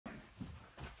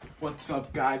What's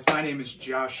up, guys? My name is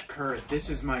Josh Kerr. This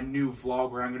is my new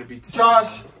vlog where I'm going to be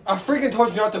Josh, I freaking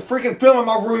told you not to freaking film in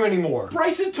my room anymore.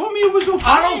 Bryson told me it was okay.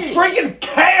 I don't freaking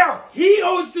care! He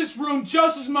owns this room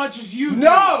just as much as you do.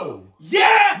 No!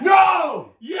 Yeah!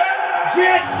 No! Yeah!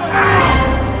 Get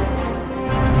out!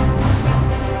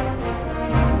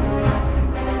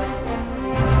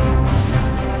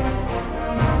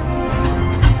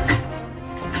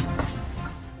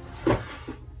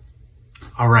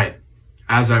 Alright,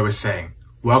 as I was saying,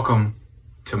 welcome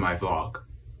to my vlog.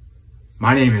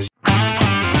 My name is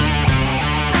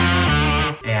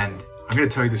and I'm going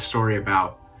to tell you the story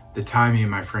about the time me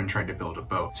and my friend tried to build a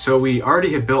boat. So we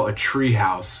already had built a tree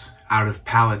house out of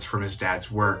pallets from his dad's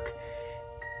work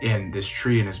in this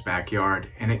tree in his backyard,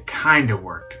 and it kind of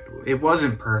worked. It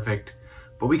wasn't perfect,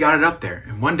 but we got it up there.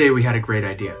 And one day we had a great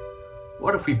idea.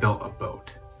 What if we built a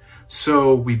boat?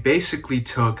 So we basically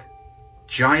took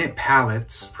giant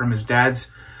pallets from his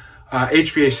dad's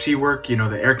HVAC work. You know,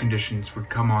 the air conditions would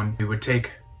come on. We would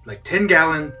take like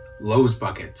 10-gallon Lowe's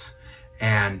buckets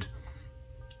and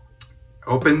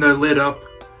open the lid up,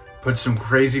 put some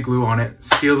crazy glue on it,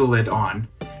 seal the lid on,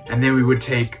 and then we would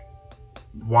take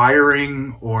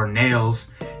wiring or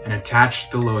nails and attach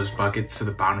the Lowe's buckets to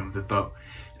the bottom of the boat.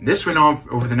 And this went on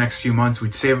over the next few months.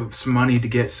 We'd save up some money to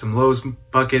get some Lowe's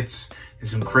buckets and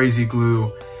some crazy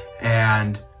glue,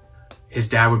 and his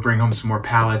dad would bring home some more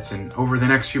pallets, and over the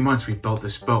next few months, we built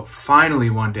this boat. Finally,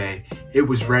 one day, it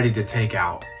was ready to take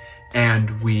out,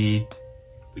 and we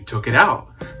took it out.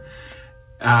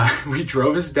 We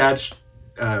drove his dad's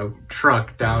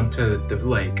truck down to the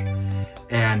lake,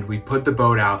 and we put the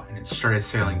boat out, and it started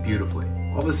sailing beautifully.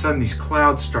 All of a sudden, these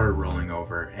clouds started rolling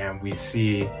over, and we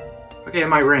see, okay, it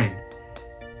might rain.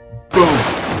 Boom!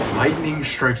 Lightning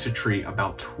strikes a tree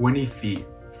about 20 feet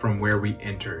from where we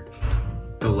entered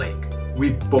the lake.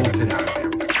 We bolted out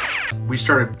of there. We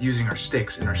started using our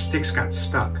sticks, and our sticks got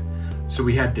stuck. So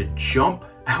we had to jump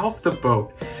off the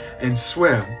boat and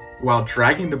swim while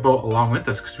dragging the boat along with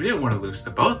us because we didn't want to lose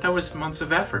the boat. That was months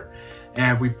of effort.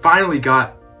 And we finally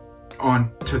got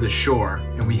onto the shore,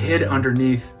 and we hid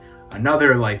underneath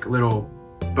another like little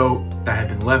boat that had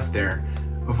been left there,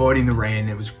 avoiding the rain.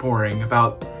 It was pouring.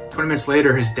 About 20 minutes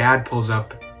later, his dad pulls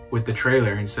up with the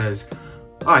trailer and says,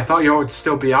 "Oh, I thought y'all would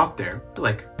still be out there." We're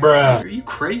like, bruh, are you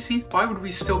crazy? Why would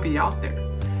we still be out there?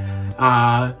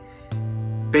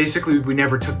 Basically, we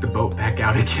never took the boat back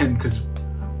out again because,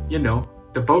 you know,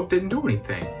 the boat didn't do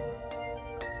anything.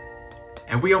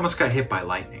 And we almost got hit by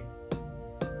lightning.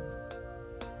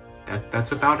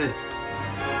 That's about it.